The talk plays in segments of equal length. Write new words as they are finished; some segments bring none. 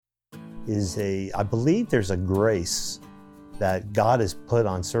I believe there's a grace that God has put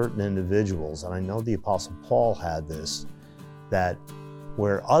on certain individuals, and I know the Apostle Paul had this, that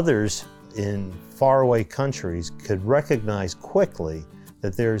where others in faraway countries could recognize quickly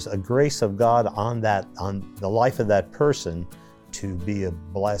that there's a grace of God on the life of that person to be a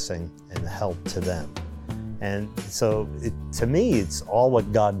blessing and help to them. And so to me, it's all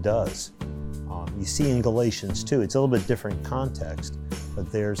what God does. You see in Galatians 2, it's a little bit different context,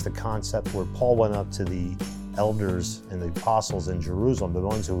 but there's the concept where Paul went up to the elders and the apostles in Jerusalem, the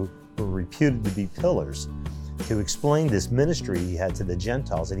ones who were reputed to be pillars, to explain this ministry he had to the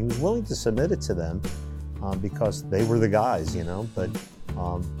Gentiles, and he was willing to submit it to them because they were the guys, But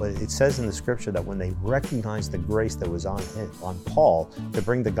it says in the scripture that when they recognized the grace that was on Paul to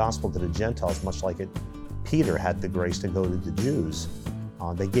bring the gospel to the Gentiles, much like Peter had the grace to go to the Jews,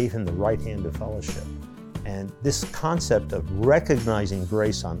 they gave him the right hand of fellowship. And this concept of recognizing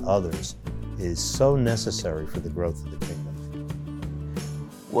grace on others is so necessary for the growth of the kingdom.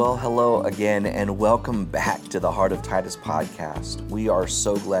 Well, hello again, and welcome back to the Heart of Titus podcast. We are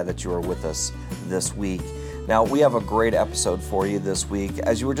so glad that you are with us this week. Now, we have a great episode for you this week.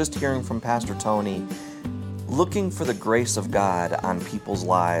 As you were just hearing from Pastor Tony, looking for the grace of God on people's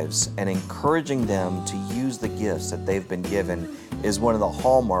lives and encouraging them to use the gifts that they've been given is one of the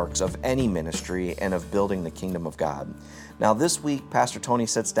hallmarks of any ministry and of building the kingdom of God. Now, this week, Pastor Tony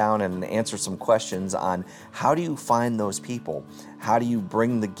sits down and answers some questions on how do you find those people? How do you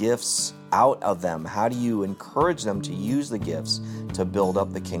bring the gifts out of them? How do you encourage them to use the gifts to build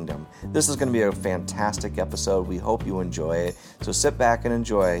up the kingdom? This is going to be a fantastic episode. We hope you enjoy it. So sit back and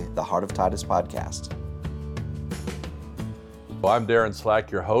enjoy the Heart of Titus podcast. Well, I'm Darren Slack,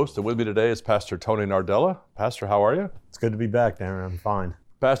 your host, and with me today is Pastor Tony Nardella. Pastor, how are you? It's good to be back, Darren. I'm fine.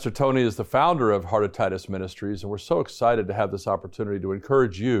 Pastor Tony is the founder of Heart of Titus Ministries, and we're so excited to have this opportunity to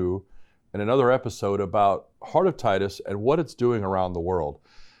encourage you in another episode about Heart of Titus and what it's doing around the world.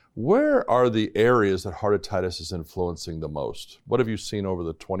 Where are the areas that Heart of Titus is influencing the most? What have you seen over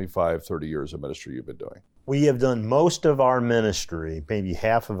the 25, 30 years of ministry you've been doing? We have done most of our ministry, maybe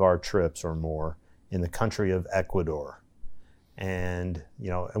half of our trips or more, in the country of Ecuador. And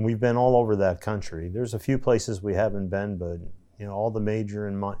we've been all over that country. There's a few places we haven't been, but all the major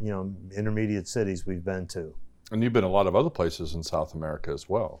and intermediate cities we've been to. And you've been a lot of other places in South America as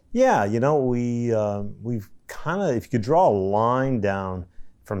well. Yeah, we've kind of, if you could draw a line down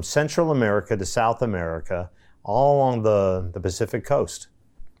from Central America to South America, all along the Pacific coast.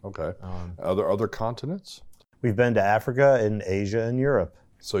 Okay. Other continents? We've been to Africa and Asia and Europe.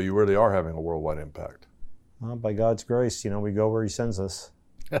 So you really are having a worldwide impact. By God's grace, we go where He sends us.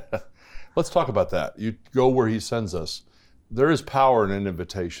 Let's talk about that. You go where He sends us. There is power in an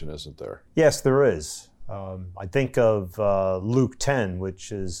invitation, isn't there? Yes, there is. I think of Luke 10,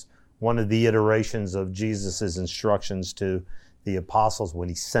 which is one of the iterations of Jesus' instructions to the apostles when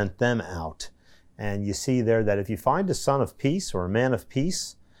He sent them out. And you see there that if you find a son of peace or a man of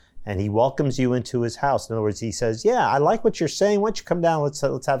peace, and he welcomes you into his house, in other words, he says, yeah, I like what you're saying. Why don't you come down? Let's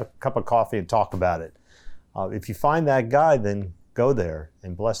have a cup of coffee and talk about it. If you find that guy, then go there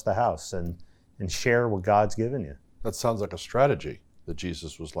and bless the house and share what God's given you. That sounds like a strategy that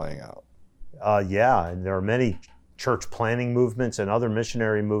Jesus was laying out. Yeah, and there are many church planning movements and other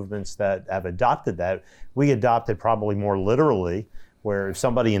missionary movements that have adopted that. We adopted probably more literally, where if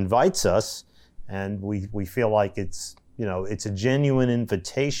somebody invites us and we feel like it's a genuine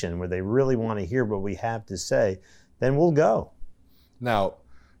invitation where they really want to hear what we have to say, then we'll go. Now,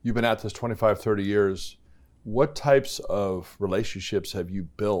 you've been at this 25, 30 years. What types of relationships have you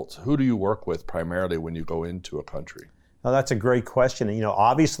built? Who do you work with primarily when you go into a country? Now, that's a great question.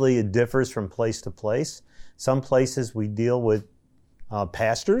 Obviously it differs from place to place. Some places we deal with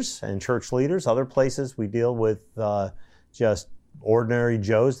pastors and church leaders. Other places we deal with just ordinary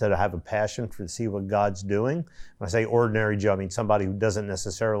Joes that have a passion to see what God's doing. When I say ordinary Joe, I mean somebody who doesn't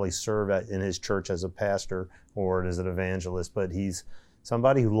necessarily serve in his church as a pastor or as an evangelist, but he's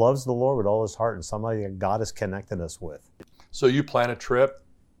somebody who loves the Lord with all his heart and somebody that God has connected us with. So you plan a trip.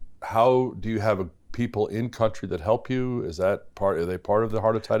 How do you have people in country that help you? Are they part of the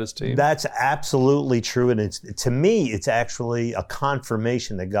Heart of Titus team? That's absolutely true. And to me, it's actually a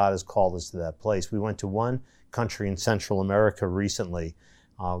confirmation that God has called us to that place. We went to one country in Central America recently.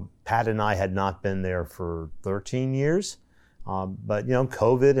 Pat and I had not been there for 13 years. But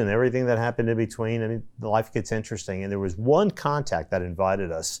COVID and everything that happened in between, life gets interesting. And there was one contact that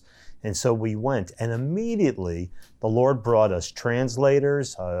invited us. And so we went, and immediately the Lord brought us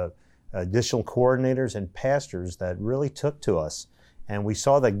translators, additional coordinators, and pastors that really took to us. And we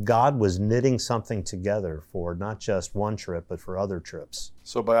saw that God was knitting something together for not just one trip, but for other trips.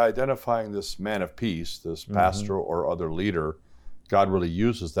 So by identifying this man of peace, this pastor or other leader, God really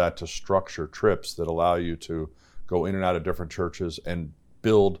uses that to structure trips that allow you to go in and out of different churches and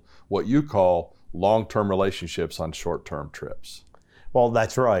build what you call long-term relationships on short-term trips. Well,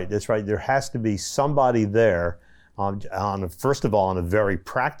 that's right. That's right. There has to be somebody there first of all, on a very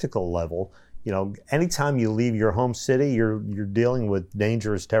practical level. Anytime you leave your home city, you're dealing with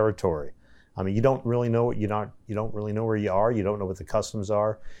dangerous territory. I mean, you don't really know you don't really know where you are. You don't know what the customs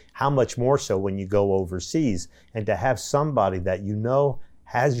are. How much more so when you go overseas, and to have somebody that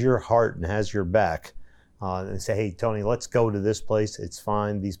has your heart and has your back, and say, "Hey, Tony, let's go to this place. It's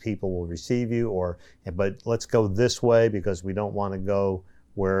fine. These people will receive you." But let's go this way because we don't want to go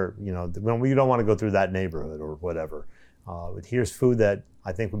where we don't want to go through that neighborhood or whatever. But here's food that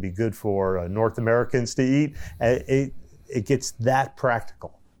I think would be good for North Americans to eat. It gets that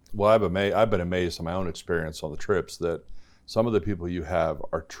practical. Well, I've been amazed in my own experience on the trips that some of the people you have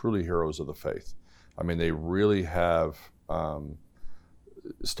are truly heroes of the faith. I mean, they really have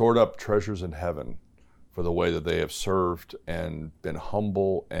stored up treasures in heaven for the way that they have served and been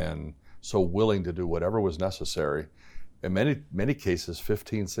humble and so willing to do whatever was necessary. In many cases,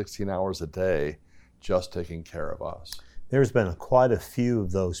 15, 16 hours a day, just taking care of us. There's been quite a few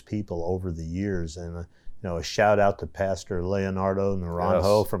of those people over the years, and a shout out to Pastor Leonardo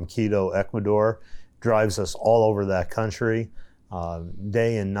Naranjo from Quito, Ecuador, drives us all over that country,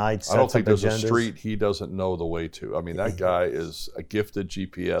 day and night. I don't think there's a street he doesn't know the way to. I mean, that guy is a gifted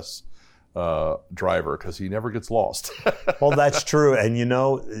GPS driver because he never gets lost. Well, that's true, and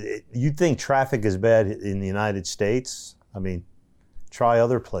you'd think traffic is bad in the United States. I mean, try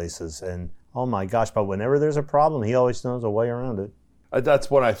other places, and oh my gosh, but whenever there's a problem, he always knows a way around it. That's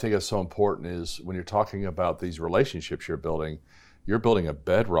what I think is so important is when you're talking about these relationships you're building a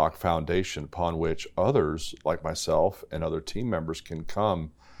bedrock foundation upon which others like myself and other team members can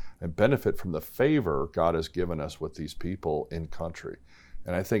come and benefit from the favor God has given us with these people in country.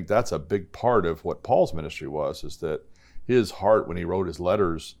 And I think that's a big part of what Paul's ministry was, is that his heart, when he wrote his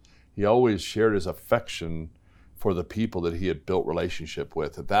letters, he always shared his affection for the people that he had built relationship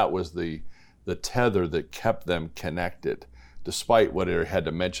with. That was the tether that kept them connected, despite whether he had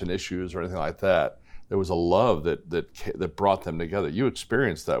to mention issues or anything like that. There was a love that brought them together. You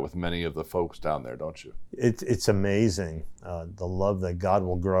experienced that with many of the folks down there, don't you? It's amazing, the love that God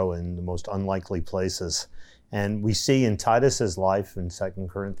will grow in the most unlikely places. And we see in Titus's life in 2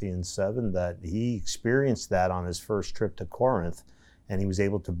 Corinthians 7 that he experienced that on his first trip to Corinth. And he was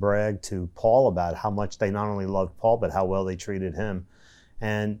able to brag to Paul about how much they not only loved Paul, but how well they treated him.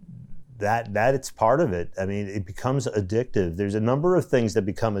 And that it's part of it. I mean, it becomes addictive. There's a number of things that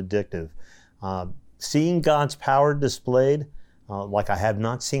become addictive. Seeing God's power displayed, like I have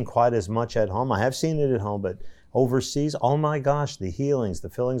not seen quite as much at home. I have seen it at home, but overseas, oh my gosh, the healings, the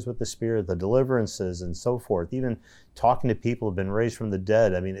fillings with the Spirit, the deliverances, and so forth. Even talking to people who have been raised from the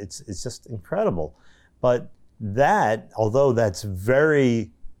dead. I mean, it's just incredible. But that, although that's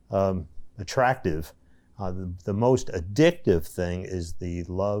very attractive, the most addictive thing is the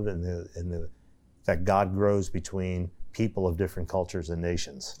love and that God grows between people of different cultures and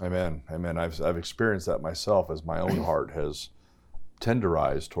nations. Amen. Amen. I've experienced that myself as my own heart has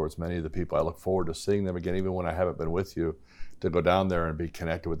tenderized towards many of the people. I look forward to seeing them again, even when I haven't been with you, to go down there and be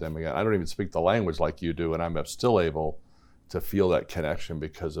connected with them again. I don't even speak the language like you do, and I'm still able to feel that connection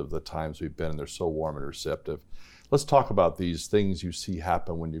because of the times we've been, and they're so warm and receptive. Let's talk about these things you see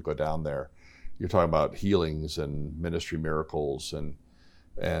happen when you go down there. You're talking about healings and ministry miracles,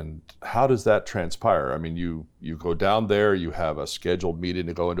 and how does that transpire? I mean, you go down there, you have a scheduled meeting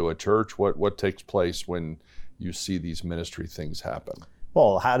to go into a church. What takes place when you see these ministry things happen?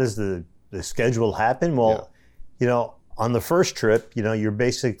 Well, how does the schedule happen? Well, on the first trip, you're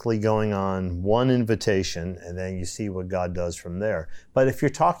basically going on one invitation, and then you see what God does from there. But if you're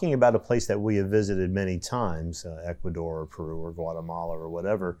talking about a place that we have visited many times, Ecuador or Peru or Guatemala or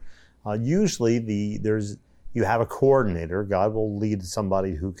whatever, usually you have a coordinator. God will lead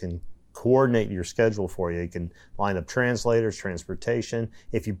somebody who can coordinate your schedule for you. You can line up translators, transportation.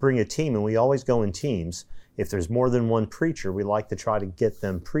 If you bring a team, and we always go in teams, if there's more than one preacher, we like to try to get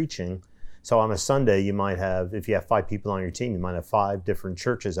them preaching. So on a Sunday, you might have, if you have 5 people on your team, you might have 5 different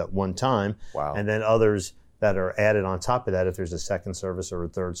churches at one time. Wow. And then others that are added on top of that if there's a second service or a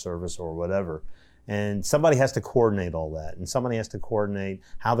third service or whatever. And somebody has to coordinate all that. And somebody has to coordinate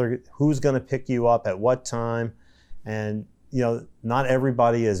who's going to pick you up at what time. And, not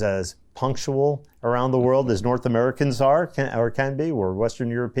everybody is as punctual around the world as North Americans are, can be. We're Western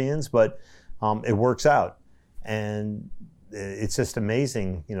Europeans, but it works out. And it's just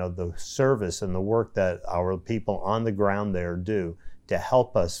amazing, the service and the work that our people on the ground there do to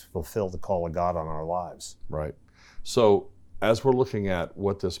help us fulfill the call of God on our lives. Right. So as we're looking at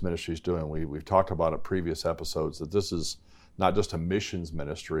what this ministry is doing, we've talked about in previous episodes that this is not just a missions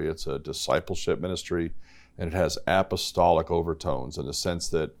ministry, it's a discipleship ministry, and it has apostolic overtones in the sense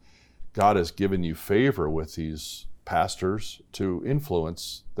that God has given you favor with these pastors to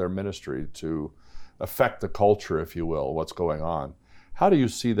influence their ministry, to affect the culture, if you will, what's going on. How do you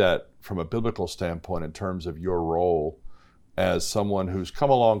see that from a biblical standpoint in terms of your role as someone who's come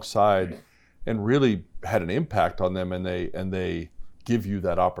alongside and really had an impact on them, and they give you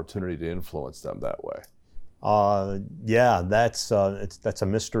that opportunity to influence them that way? Yeah, that's a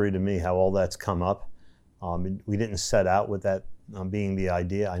mystery to me how all that's come up. We didn't set out with that being the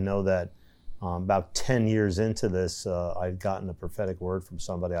idea. I know that about 10 years into this, I'd gotten a prophetic word from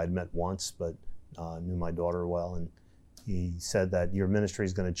somebody I'd met once, but knew my daughter well, and he said that your ministry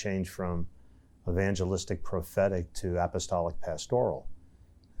is going to change from evangelistic prophetic to apostolic pastoral.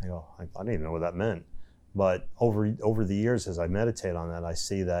 I go, I didn't even know what that meant. But over the years, as I meditate on that, I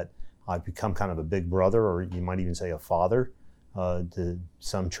see that I've become kind of a big brother, or you might even say a father, to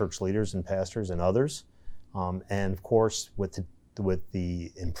some church leaders and pastors and others. And of course, with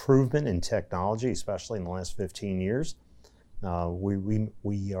the improvement in technology, especially in the last 15 years,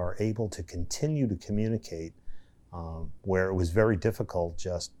 we are able to continue to communicate where it was very difficult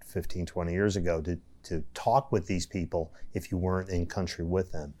just 15, 20 years ago to talk with these people if you weren't in country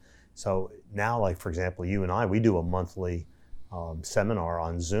with them. So now, like for example, you and I, we do a monthly seminar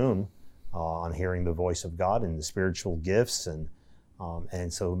on Zoom on hearing the voice of God and the spiritual gifts, and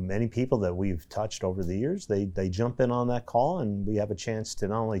so many people that we've touched over the years, they jump in on that call, and we have a chance to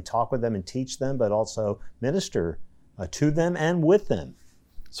not only talk with them and teach them, but also minister to them and with them.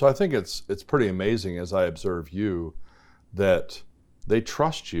 So I think it's pretty amazing, as I observe you, that they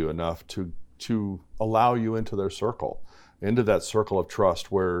trust you enough to allow you into their circle, into that circle of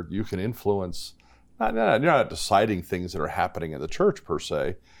trust where you can influence. You're not deciding things that are happening in the church per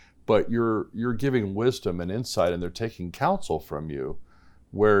se, but you're giving wisdom and insight, and they're taking counsel from you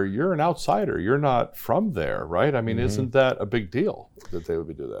where you're an outsider. You're not from there, right? I mean, mm-hmm. Isn't that a big deal that they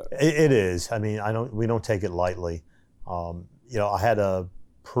would do that? It is. I mean, we don't take it lightly. I had a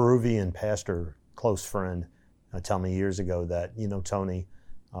Peruvian pastor, close friend, tell me years ago that, Tony,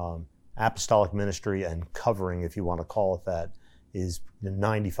 apostolic ministry and covering, if you want to call it that, is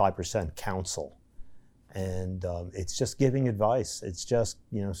 95% counsel. And it's just giving advice. It's just,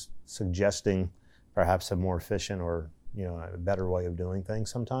 suggesting perhaps a more efficient or, a better way of doing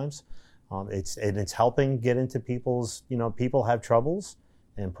things sometimes. It's helping get into people's, people have troubles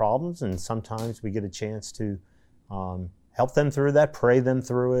and problems, and sometimes we get a chance to help them through that, pray them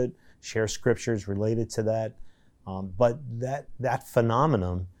through it, share scriptures related to that. But that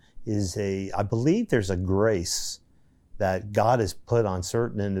phenomenon is I believe there's a grace that God has put on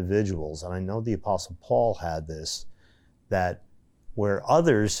certain individuals, and I know the Apostle Paul had this, that where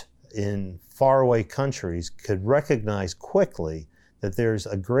others in faraway countries could recognize quickly that there's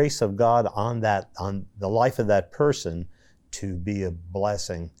a grace of God on the life of that person to be a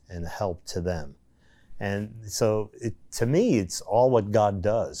blessing and help to them. And so to me, it's all what God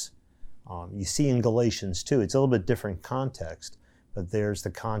does. You see in Galatians 2, it's a little bit different context, but there's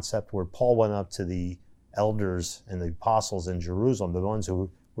the concept where Paul went up to the elders and the apostles in Jerusalem, the ones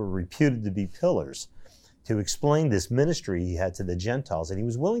who were reputed to be pillars, to explain this ministry he had to the Gentiles. And he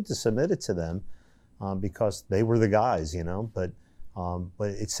was willing to submit it to them because they were the guys, But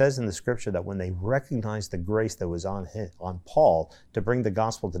it says in the scripture that when they recognized the grace that was on Paul to bring the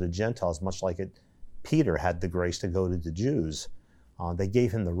gospel to the Gentiles, much like Peter had the grace to go to the Jews, they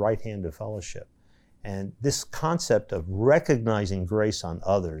gave him the right hand of fellowship. And this concept of recognizing grace on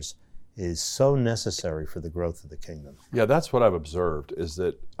others is so necessary for the growth of the kingdom. Yeah, that's what I've observed, is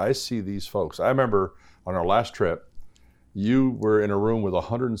that I see these folks. I remember on our last trip, you were in a room with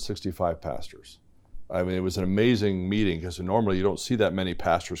 165 pastors. I mean, it was an amazing meeting because normally you don't see that many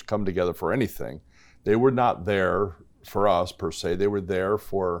pastors come together for anything. They were not there for us per se. They were there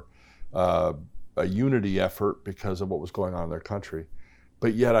for a unity effort because of what was going on in their country.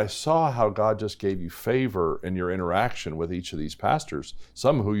 But yet I saw how God just gave you favor in your interaction with each of these pastors,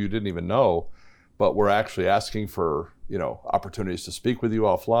 some who you didn't even know, but were actually asking for, opportunities to speak with you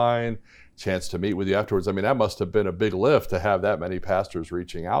offline, chance to meet with you afterwards. I mean, that must have been a big lift to have that many pastors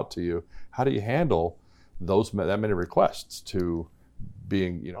reaching out to you. How do you handle that many requests to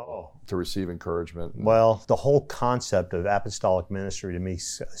being, to receive encouragement? Well, the whole concept of apostolic ministry to me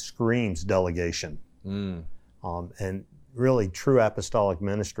screams delegation. And really, true apostolic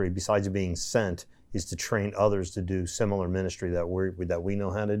ministry, besides being sent, is to train others to do similar ministry that we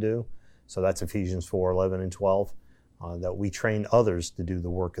know how to do. So that's Ephesians 4:11 and 12, that we train others to do the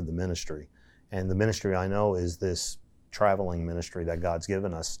work of the ministry. And the ministry I know is this traveling ministry that God's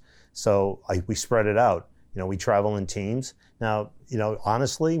given us. So we spread it out. We travel in teams. Now,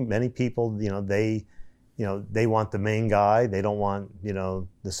 honestly, many people, they want the main guy. They don't want,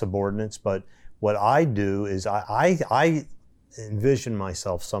 the subordinates. But what I do is I envision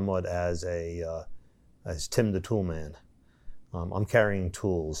myself somewhat as Tim the Tool Man. I'm carrying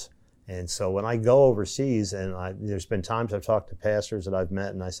tools. And so when I go overseas, and there's been times I've talked to pastors that I've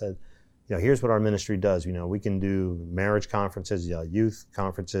met, and I said, here's what our ministry does. We can do marriage conferences, youth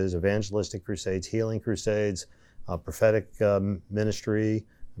conferences, evangelistic crusades, healing crusades, prophetic ministry,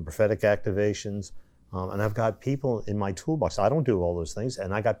 and prophetic activations. And I've got people in my toolbox. I don't do all those things.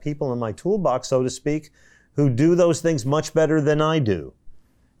 And I got people in my toolbox, so to speak, who do those things much better than I do.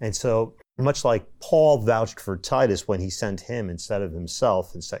 And so much like Paul vouched for Titus when he sent him instead of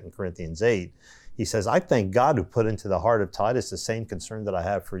himself in 2 Corinthians 8, he says, I thank God who put into the heart of Titus the same concern that I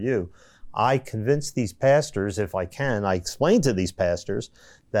have for you. I convince these pastors, if I can, I explain to these pastors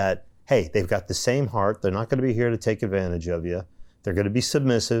that, hey, they've got the same heart. They're not going to be here to take advantage of you. They're going to be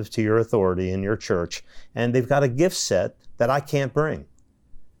submissive to your authority in your church. And they've got a gift set that I can't bring.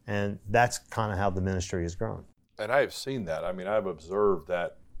 And that's kind of how the ministry has grown. And I have seen that. I've observed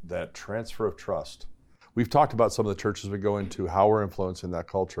that transfer of trust. We've talked about some of the churches we go into, how we're influencing that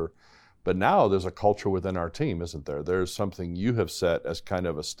culture. But now there's a culture within our team, isn't there? There's something you have set as kind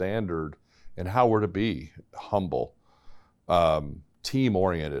of a standard in how we're to be: humble,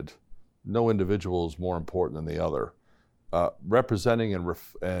 team-oriented. No individual is more important than the other. Representing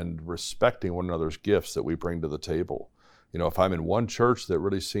and respecting one another's gifts that we bring to the table. If I'm in one church that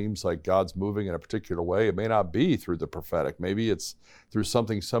really seems like God's moving in a particular way, it may not be through the prophetic. Maybe it's through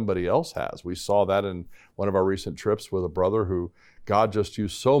something somebody else has. We saw that in one of our recent trips with a brother who God just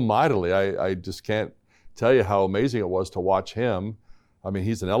used so mightily. I just can't tell you how amazing it was to watch him.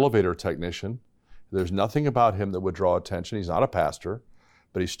 He's an elevator technician. There's nothing about him that would draw attention. He's not a pastor,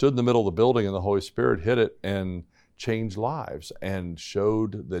 but he stood in the middle of the building and the Holy Spirit hit it and changed lives and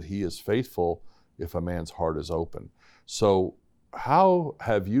showed that he is faithful if a man's heart is open. So how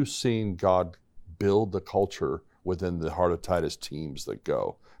have you seen God build the culture within the Heart of Titus teams that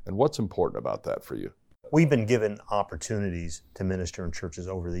go? And what's important about that for you? We've been given opportunities to minister in churches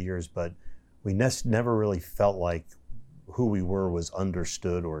over the years, but we never really felt like who we were was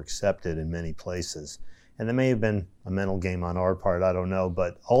understood or accepted in many places. And there may have been a mental game on our part, I don't know,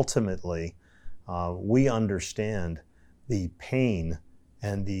 but ultimately we understand the pain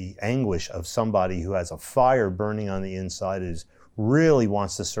and the anguish of somebody who has a fire burning on the inside, really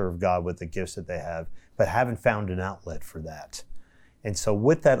wants to serve God with the gifts that they have, but haven't found an outlet for that. And so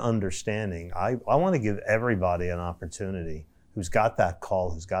with that understanding, I want to give everybody an opportunity who's got that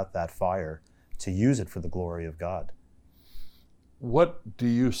call, who's got that fire, to use it for the glory of God. What do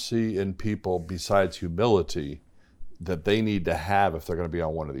you see in people besides humility that they need to have if they're going to be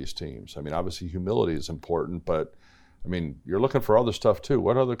on one of these teams? Obviously humility is important, but you're looking for other stuff too.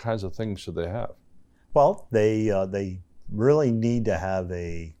 What other kinds of things should they have? Well, they really need to have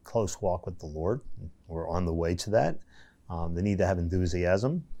a close walk with the Lord. We're on the way to that. They need to have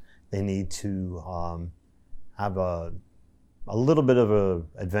enthusiasm. They need to have a little bit of an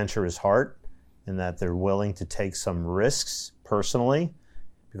adventurous heart, in that they're willing to take some risks personally.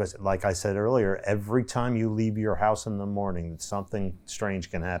 Because like I said earlier, every time you leave your house in the morning, something strange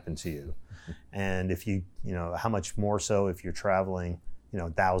can happen to you. And if how much more so if you're traveling,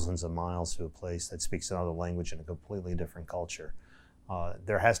 thousands of miles to a place that speaks another language in a completely different culture.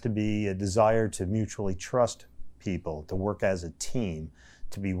 There has to be a desire to mutually trust people, to work as a team,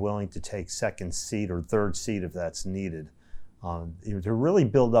 to be willing to take second seat or third seat if that's needed. To really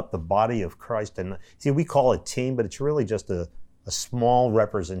build up the body of Christ. And see, we call it team, but it's really just a small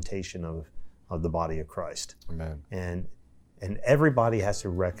representation of the body of Christ. Amen. And everybody has to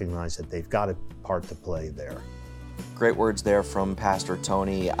recognize that they've got a part to play there. Great words there from Pastor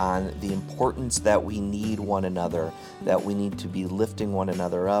Tony on the importance that we need one another, that we need to be lifting one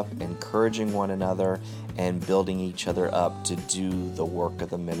another up, encouraging one another, and building each other up to do the work of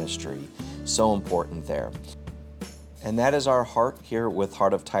the ministry. So important there. And that is our heart here with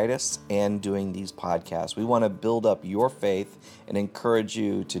Heart of Titus and doing these podcasts. We want to build up your faith and encourage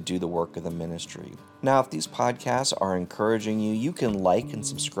you to do the work of the ministry. Now, if these podcasts are encouraging you, you can like and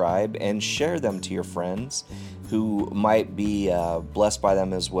subscribe and share them to your friends who might be blessed by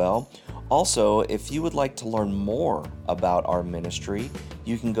them as well. Also, if you would like to learn more about our ministry,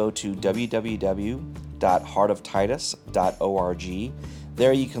 you can go to www.heartoftitus.org.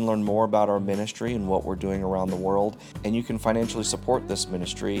 There you can learn more about our ministry and what we're doing around the world, and you can financially support this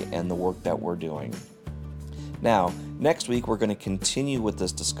ministry and the work that we're doing. Now, next week we're going to continue with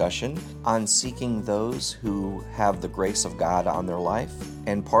this discussion on seeking those who have the grace of God on their life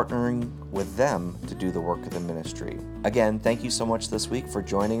and partnering with them to do the work of the ministry. Again, thank you so much this week for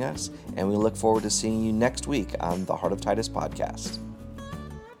joining us, and we look forward to seeing you next week on the Heart of Titus podcast.